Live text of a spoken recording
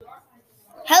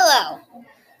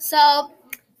So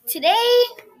today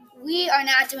we are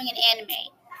not doing an anime.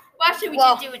 Well, actually, we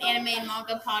did do an anime and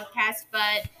manga podcast,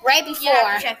 but right before. You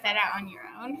have to check that out on your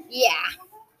own. Yeah.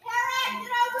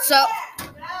 So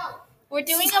we're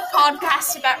doing a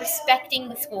podcast about respecting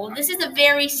the school. This is a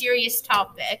very serious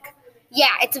topic. Yeah,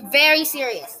 it's very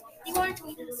serious. You want to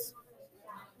tweet this?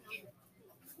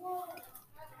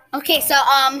 Okay, so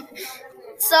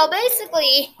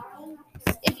basically,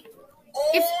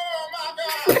 if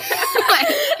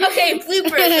okay,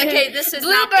 bloopers. Okay, this is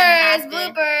bloopers.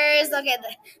 Okay,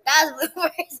 that was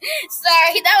bloopers.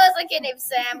 Sorry, that was a kid named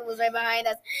Sam who was right behind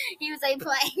us. He was like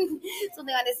playing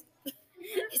something on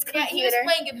his computer. Yeah, he was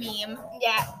playing a meme.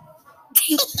 Yeah.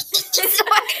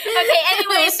 Okay.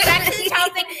 Anyways, back to the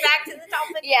topic.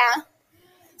 Yeah.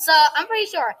 So I'm pretty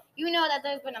sure you know that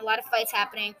there's been a lot of fights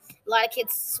happening, a lot of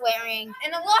kids swearing,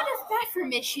 and a lot of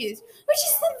bathroom issues, which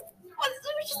is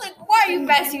like, why are you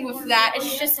messing with that?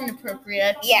 It's just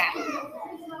inappropriate. Yeah.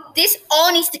 This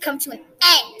all needs to come to an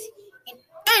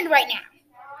end right now.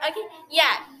 Okay.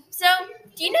 Yeah. So,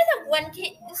 do you know that one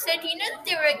kid? So, do you know that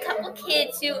there were a couple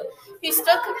kids who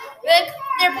stuck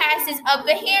their passes up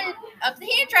the hand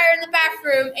dryer in the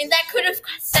bathroom, and that could have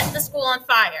set the school on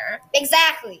fire.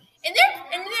 Exactly. And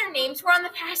their names were on the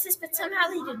passes, but somehow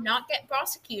they did not get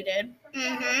prosecuted.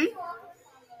 Mhm.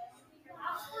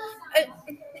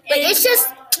 But it's just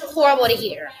horrible to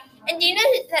hear. And do you know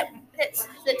that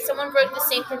someone broke the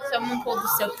sink and someone pulled the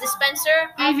soap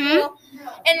dispenser? Mhm.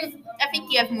 And I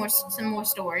think you have some more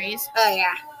stories. Oh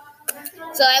yeah.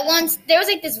 So there was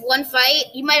like this one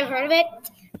fight. You might have heard of it.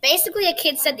 Basically, a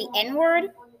kid said the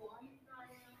N-word,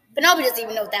 but nobody doesn't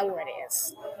even know what that word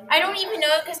is. I don't even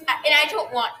know it and I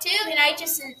don't want to, and I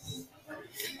just.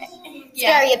 It's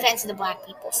very offensive to black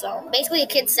people. So basically, a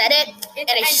kid said it, and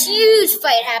a huge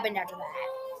fight happened after that.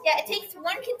 Yeah, it takes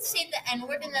one kid to say the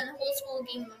N-word, and then the whole school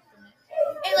game went from it.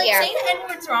 And saying the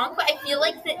N-word's wrong, but I feel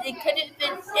like that it could have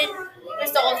been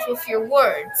resolved with your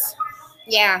words.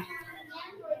 Yeah.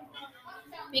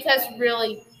 Because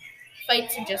really,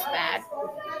 fights are just bad.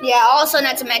 Yeah. Also,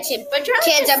 not to mention,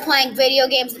 kids are playing video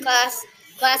games in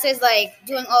classes, like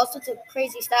doing all sorts of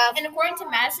crazy stuff. And according to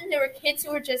Madison, there were kids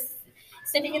who were just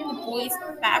sitting in the boys'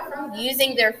 bathroom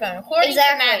using their phone. According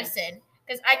to Madison.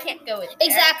 Because I can't go in there.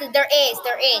 Exactly. There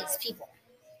is people.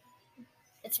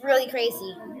 It's really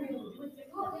crazy.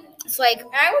 It's like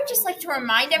I would just like to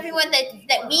remind everyone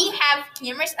that we have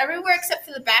cameras everywhere except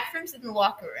for the bathrooms and the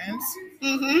locker rooms.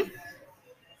 Mhm.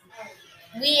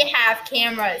 We have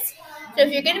cameras. So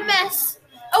if you're gonna mess,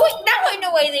 now I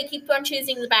know why they keep on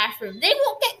choosing the bathroom. They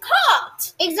won't get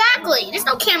caught. Exactly. There's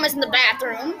no cameras in the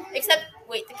bathroom. Except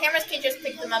the cameras can just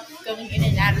pick them up going in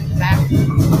and out of the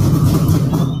bathroom.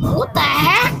 What the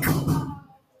heck?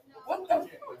 What the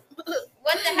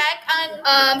heck?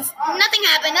 Nothing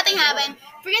happened.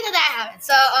 Forget that happened.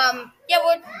 So, yeah,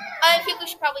 I think we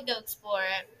should probably go explore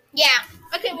it. Yeah.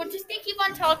 Okay, we're just gonna keep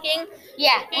on talking.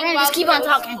 Yeah, we're gonna just keep on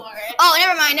talking. Oh,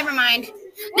 never mind.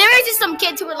 There were just some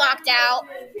kids who were locked out.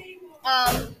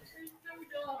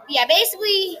 Yeah,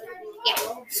 basically, yeah.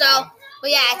 So, but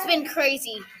yeah, it's been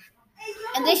crazy.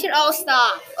 And they should all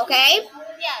stop, okay?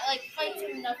 Yeah, like fights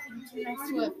are nothing to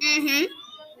mess with. Mhm.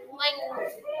 Like,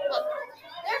 look,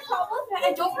 there are problems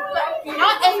that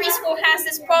not every school has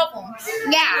this problem.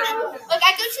 Yeah. Like,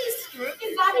 I go to this group,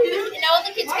 and all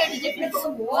the kids go to different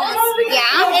schools.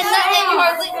 Yeah.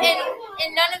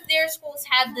 And none of their schools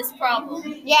have this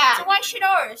problem. Yeah. So why should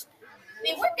ours? I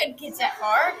mean, we're good kids at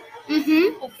heart.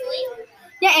 Mhm. Hopefully.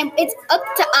 Yeah, and it's up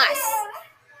to us.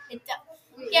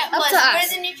 Yeah, but we're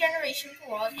the new generation of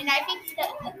the world, and I think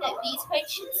that these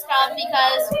fights should stop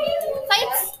because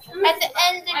fights at the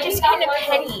end are just kind of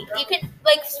petty. You can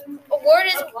a word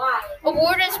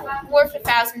is worth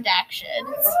 1,000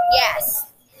 actions. Yes.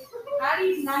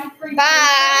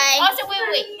 Bye. Also,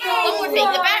 wait. One more thing.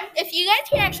 If you guys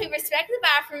can actually respect the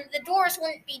bathroom, the doors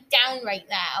wouldn't be down right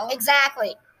now.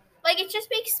 Exactly. Like, it just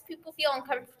makes people feel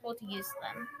uncomfortable to use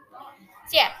them.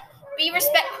 So yeah. Be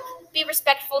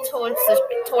respectful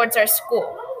towards our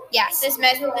school. Yes. This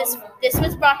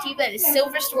was brought to you by the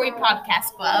Silver Story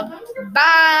Podcast Club.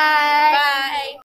 Bye. Bye.